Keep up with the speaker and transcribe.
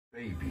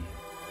Baby.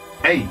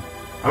 Hey,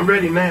 I'm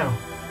ready now.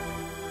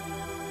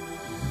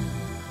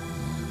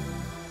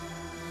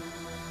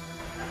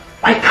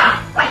 Wake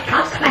up,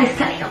 somebody's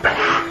telling you blah.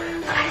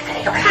 Somebody's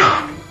telling you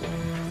blah.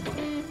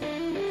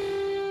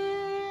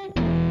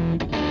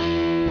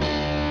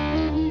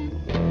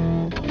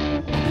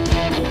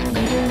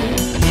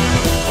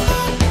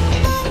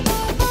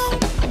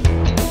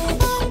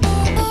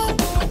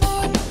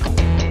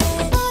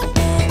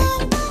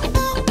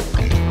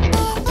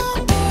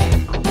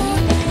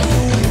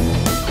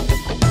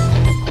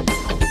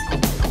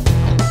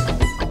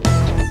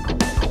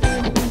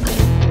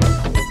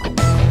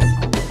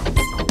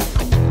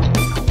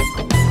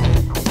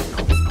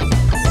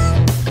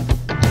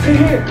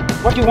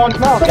 What do you want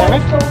now, damn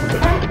it?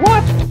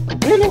 What?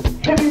 Really?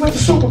 Hit me with the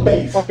super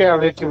bass. Okay, I'll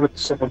hit you with the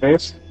super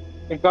bass.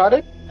 You got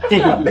it? That's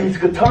not bass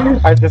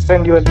guitar. I just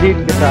send you a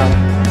lead guitar.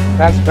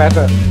 That's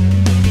better.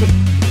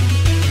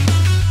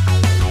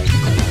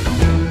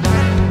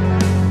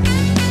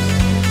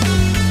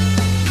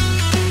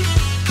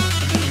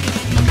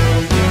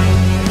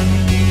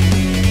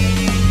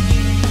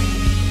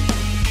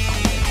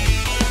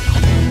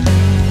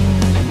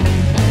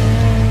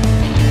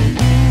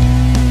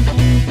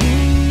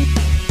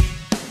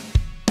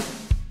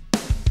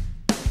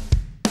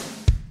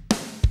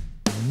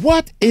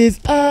 What is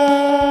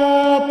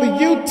up,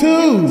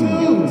 YouTube?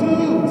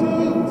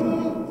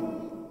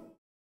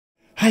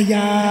 How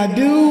y'all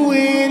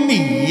doing?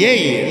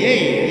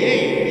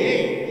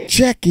 Yeah.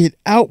 Check it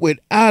out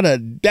without a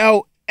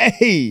doubt.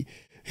 Hey,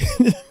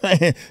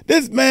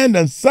 this man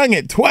done sung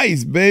it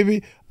twice,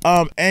 baby.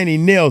 And he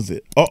nails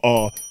it.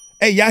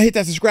 Hey, y'all hit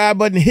that subscribe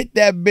button, hit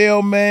that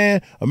bell,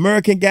 man.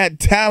 American Got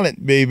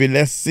Talent, baby.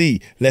 Let's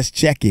see. Let's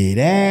check it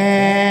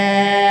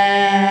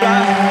out.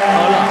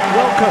 Hola.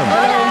 Welcome.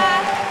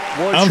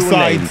 What's I'm your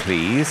sorry, name,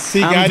 please?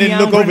 See, I didn't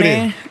look over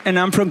there. And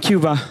I'm from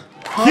Cuba.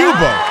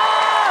 Cuba.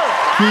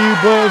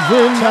 Cuba's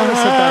in Tell the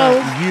us house.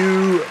 about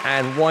you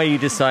and why you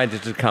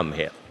decided to come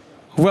here.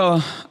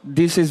 Well,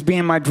 this has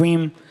been my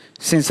dream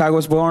since I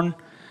was born.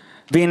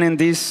 Being in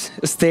this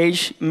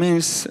stage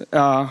means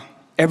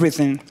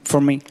everything for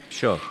me.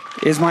 Sure.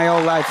 It's my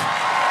whole life.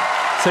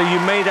 So you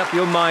made up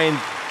your mind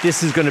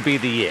this is going to be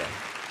the year?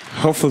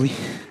 Hopefully.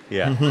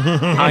 Yeah.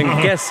 I'm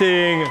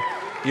guessing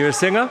you're a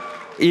singer?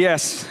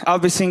 Yes, I'll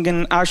be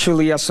singing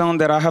actually a song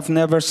that I have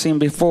never seen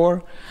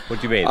before.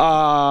 What do you mean?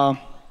 Why?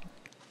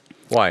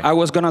 I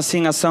was gonna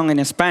sing a song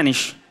in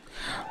Spanish,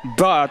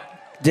 but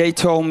they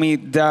told me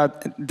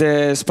that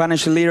the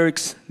Spanish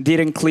lyrics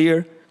didn't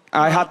clear.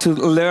 I had to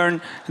learn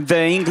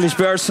the English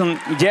version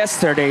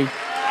yesterday.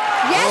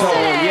 So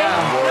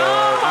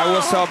yeah, I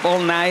was up all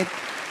night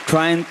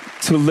trying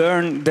to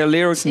learn the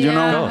lyrics, you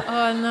know.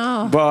 Oh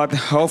no. But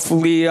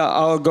hopefully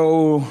I'll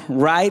go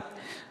right.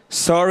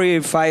 Sorry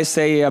if I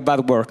say a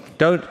bad word.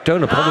 Don't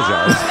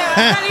apologize.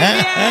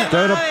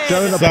 Don't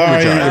apologize.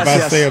 Sorry if I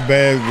say a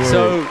bad word.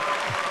 So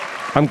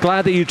I'm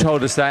glad that you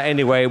told us that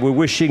anyway. We're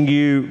wishing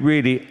you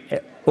really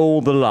all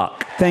the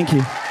luck. Thank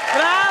you.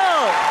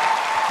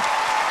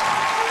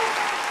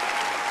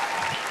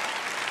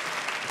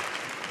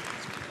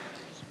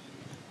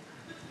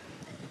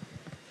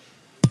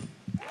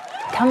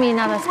 Tell me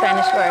another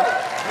Spanish word.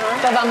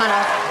 So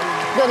vámonos.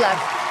 Good luck.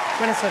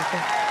 Buena suerte.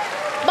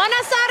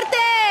 Buena suerte!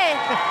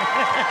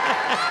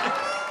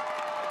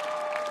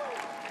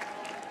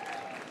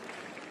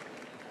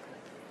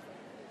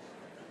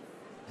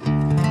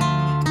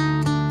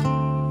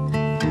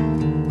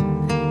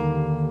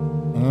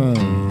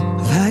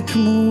 Like a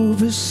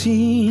movie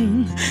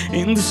scene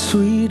in the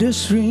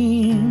sweetest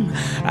dream,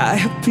 I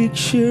have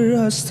pictured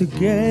us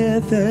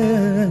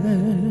together.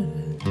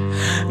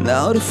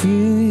 Now to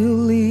feel your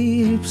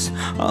lips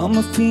on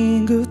my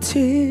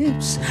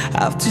fingertips,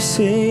 I have to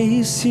say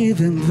it's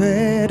even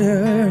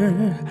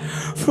better.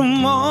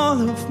 From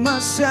all of my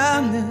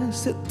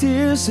sadness, the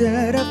tears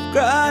that I've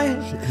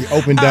cried, He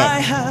opened up. I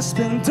have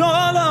spent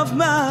all of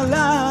my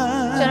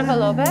life Jennifer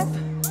Lopez?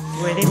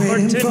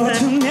 waiting for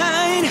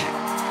tonight.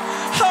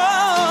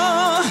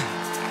 Oh,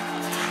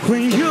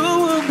 when you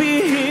will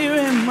be here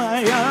in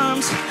my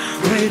arms,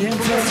 waiting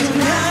for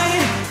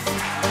tonight.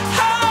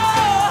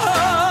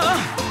 Oh,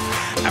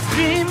 I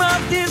dream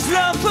of this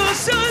love for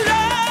so long.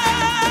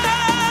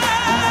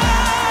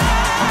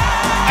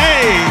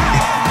 Hey,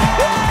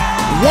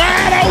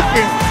 wide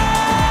open.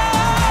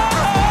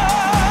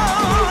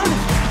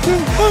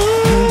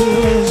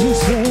 You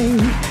say,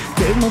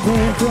 take my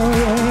breath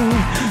away,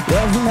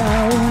 love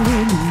now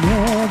and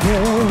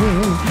never.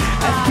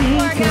 I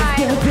think of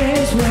the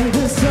days when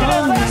the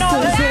sun used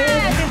to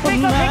set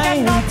on my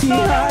empty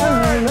heart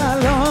all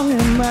along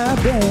in my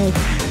bed,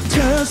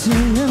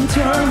 tossing and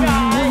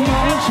turning,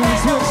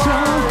 emotions were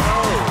strong.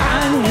 I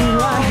knew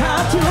I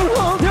had to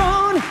hold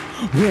on,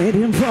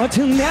 waiting for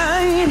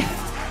tonight.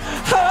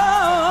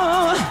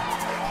 Oh,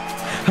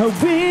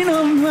 I've been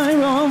on my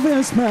own,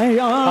 it's my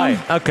own.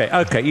 Hi.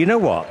 Okay. You know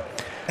what?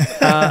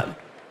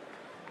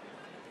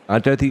 I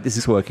don't think this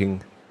is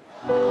working.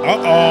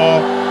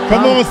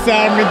 Come on,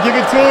 Simon, give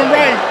it to him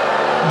right.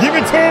 Give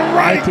it to him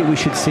right. I think we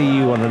should see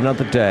you on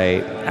another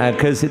day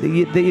because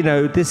you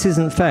know this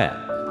isn't fair.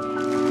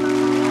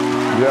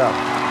 Yeah.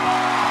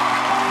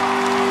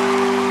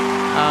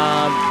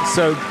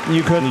 So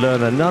you can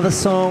learn another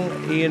song,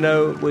 you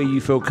know, where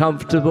you feel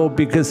comfortable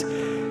because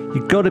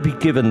you've got to be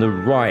given the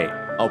right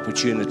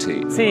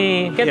opportunity.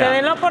 Sí, que te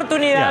den la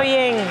oportunidad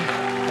bien.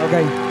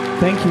 Okay,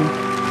 thank you.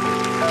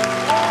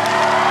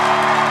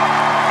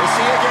 We'll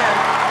see you again.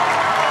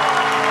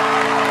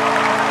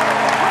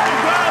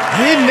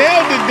 He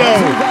nailed it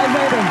though.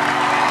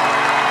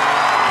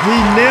 He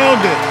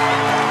nailed it.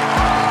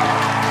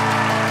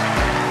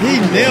 He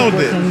nailed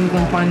it. And you're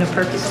gonna find the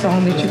perfect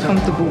song that you're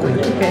comfortable with,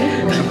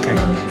 okay? Okay.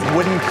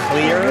 Wouldn't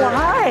clear.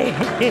 Why?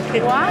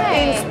 Why?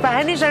 In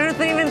Spanish? I don't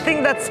even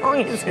think that song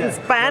is in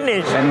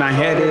Spanish. And my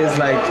head is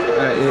like,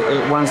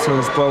 it wants to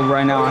explode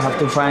right now. I have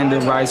to find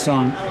the right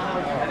song.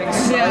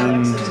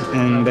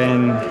 And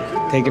then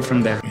take it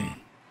from there.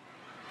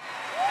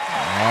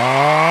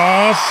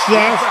 Oh,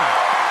 shucks.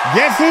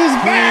 Guess who's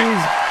back?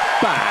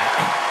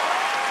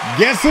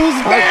 Guess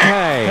who's back?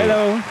 Okay.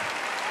 Hello.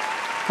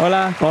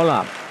 Hola.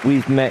 Hola.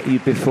 We've met you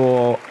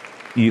before.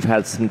 You've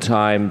had some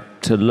time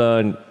to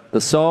learn the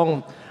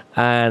song,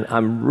 and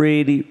I'm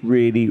really,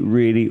 really,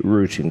 really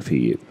rooting for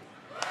you.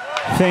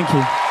 Thank you.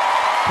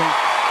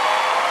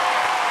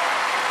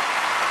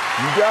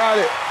 You got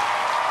it.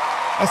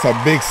 That's a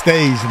big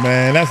stage,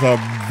 man. That's a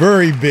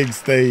very big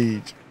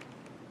stage.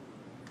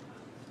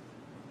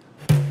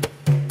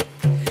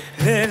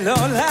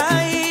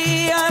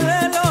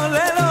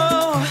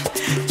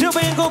 Yo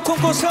vengo con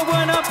cosas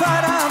buenas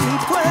para mi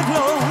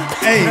pueblo.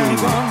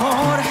 Traigo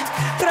amor,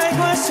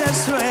 traigo ese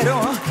suero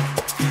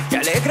que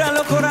alegra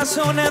los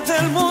corazones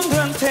del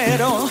mundo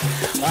entero.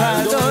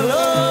 Pa'l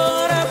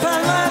dolor,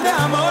 palma de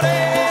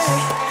amores.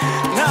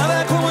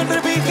 Nada como el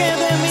repique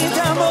de mis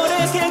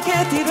tambores que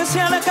tírese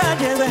a la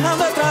calle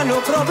dejando atrás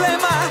los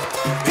problemas.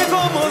 Que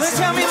como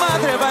decía mi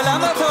madre,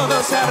 bailando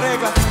todo se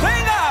arregla.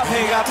 Venga,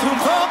 pégate un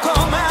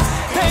poco más.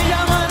 Te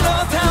llaman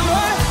los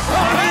tambores.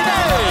 Olvida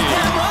los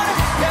temores,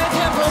 que el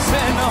tiempo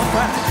se nos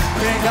va.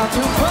 Pégate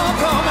un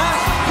poco más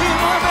y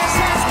mueve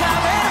esa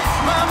cadera.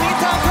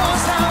 Mamita,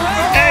 cosa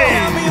buena que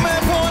a mí me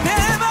pone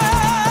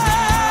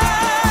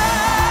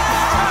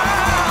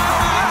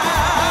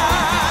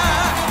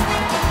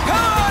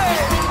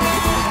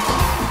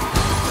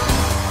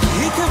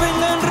y que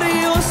vengan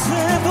ríos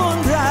de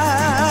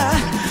bondad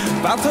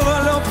para todos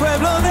los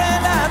pueblos de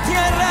la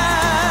tierra,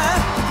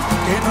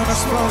 que no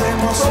nos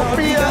podemos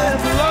olvidar,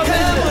 que el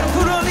amor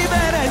puro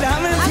libera y la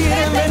mentira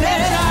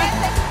envenena,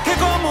 que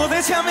como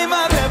decía mi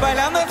madre,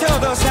 bailando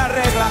todo se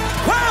arregla.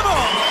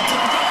 ¡Vamos!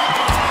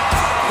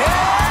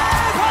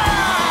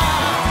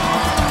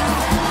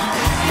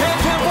 Que el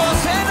tiempo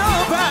se nos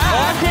va.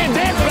 I can't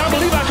dance, but I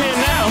believe I can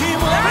now. Y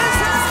mueve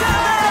esas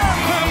caderas,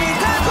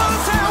 mamita,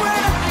 cosa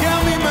buena que a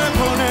mí me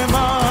pone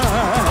mal.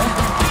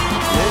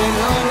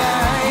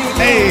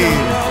 Hey.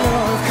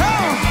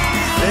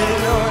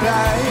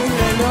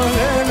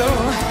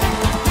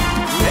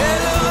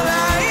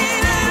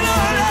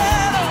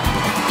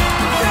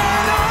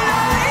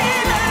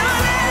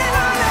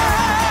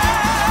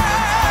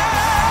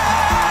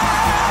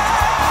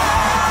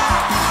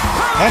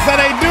 That's how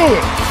they do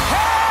it.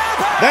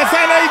 That's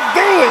how they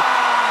do it.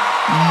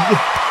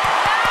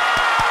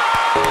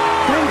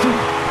 Thank you.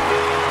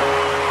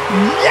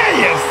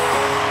 Yes.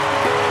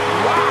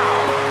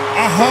 Wow.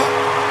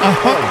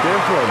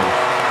 Different.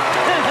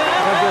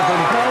 A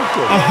different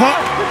person.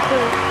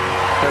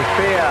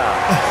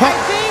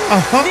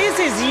 I think this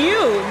is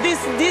you.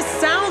 This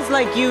sounds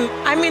like you.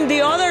 I mean,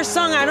 the other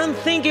song, I don't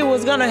think it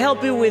was gonna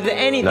help you with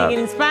anything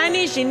in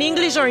Spanish, in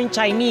English, or in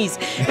Chinese.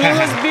 It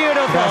was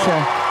beautiful.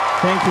 Gracias.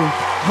 Thank you.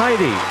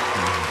 Heidi.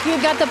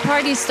 You got the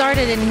party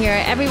started in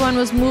here. Everyone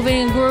was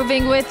moving and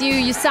grooving with you.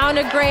 You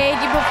sounded great.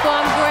 You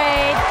performed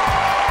great.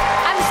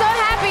 I'm so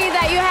happy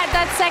that you had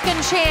that second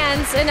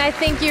chance, and I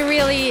think you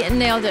really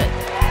nailed it.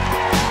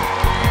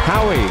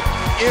 Howie.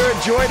 You're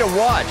a joy to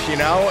watch, you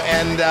know,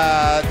 and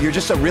you're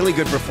just a really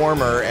good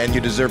performer, and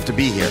you deserve to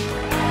be here.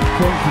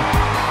 Thank you.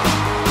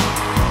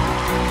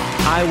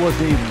 I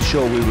wasn't even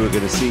sure we were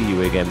going to see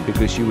you again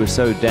because you were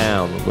so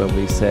down when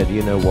we said,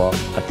 you know what,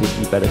 I think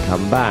you better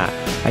come back.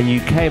 And you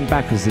came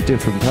back as a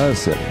different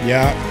person.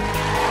 Yeah.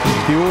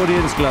 The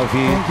audience love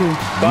you. Thank you.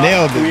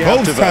 Nailed it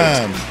both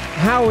times.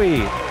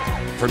 Howie.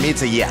 For me,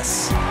 it's a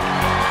yes.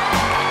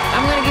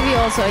 I'm going to give you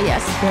also a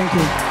yes. Thank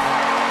you.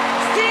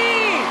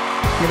 Steve!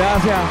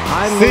 Gracias.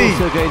 I'm C.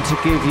 also going to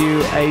give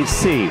you a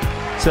C.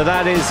 So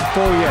that is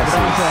 4 yeses.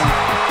 Gracias.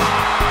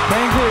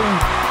 Thank you.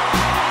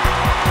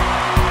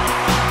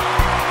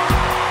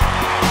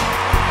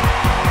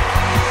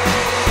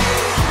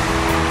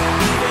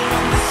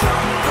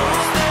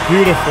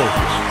 Beautiful.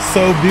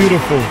 So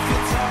beautiful.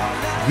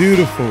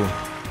 Beautiful.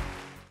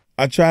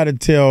 I try to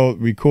tell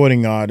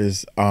recording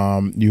artists,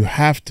 you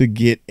have to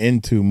get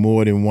into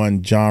more than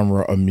one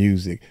genre of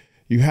music.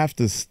 You have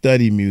to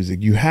study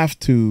music. You have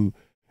to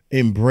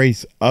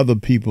embrace other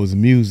people's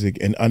music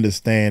and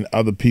understand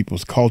other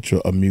people's culture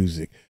of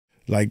music.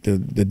 Like the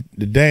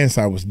dance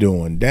I was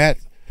doing, that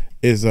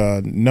is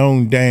a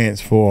known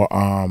dance for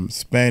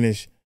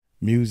Spanish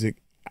music.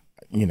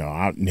 You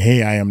know,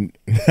 here I am.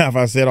 If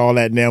I said all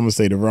that now, I'm gonna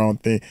say the wrong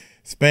thing.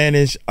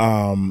 Spanish.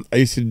 I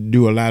used to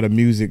do a lot of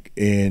music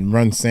and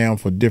run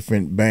sound for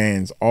different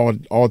bands,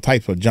 all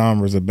types of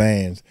genres of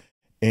bands,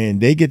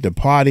 and they get to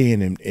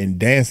partying and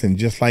dancing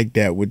just like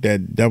that with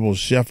that double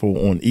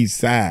shuffle on each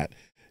side.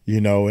 You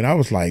know, and I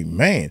was like,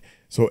 man.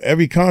 So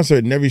every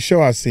concert and every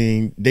show I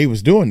seen, they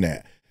was doing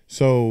that.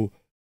 So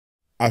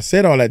I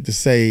said all that to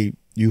say,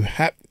 you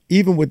have,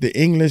 even with the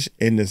English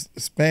and the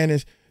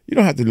Spanish, you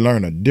don't have to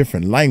learn a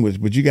different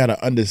language, but you got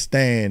to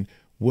understand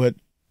what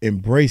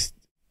embraced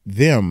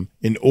them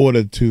in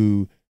order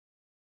to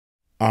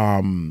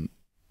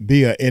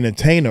be an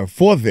entertainer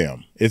for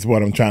them, is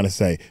what I'm trying to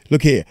say.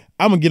 Look here,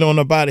 I'm going to get on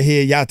up out of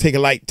here. Y'all take it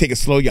light, take it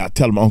slow. Y'all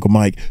tell them Uncle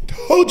Mike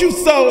told you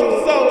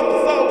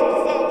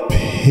so.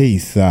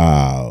 Peace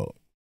out.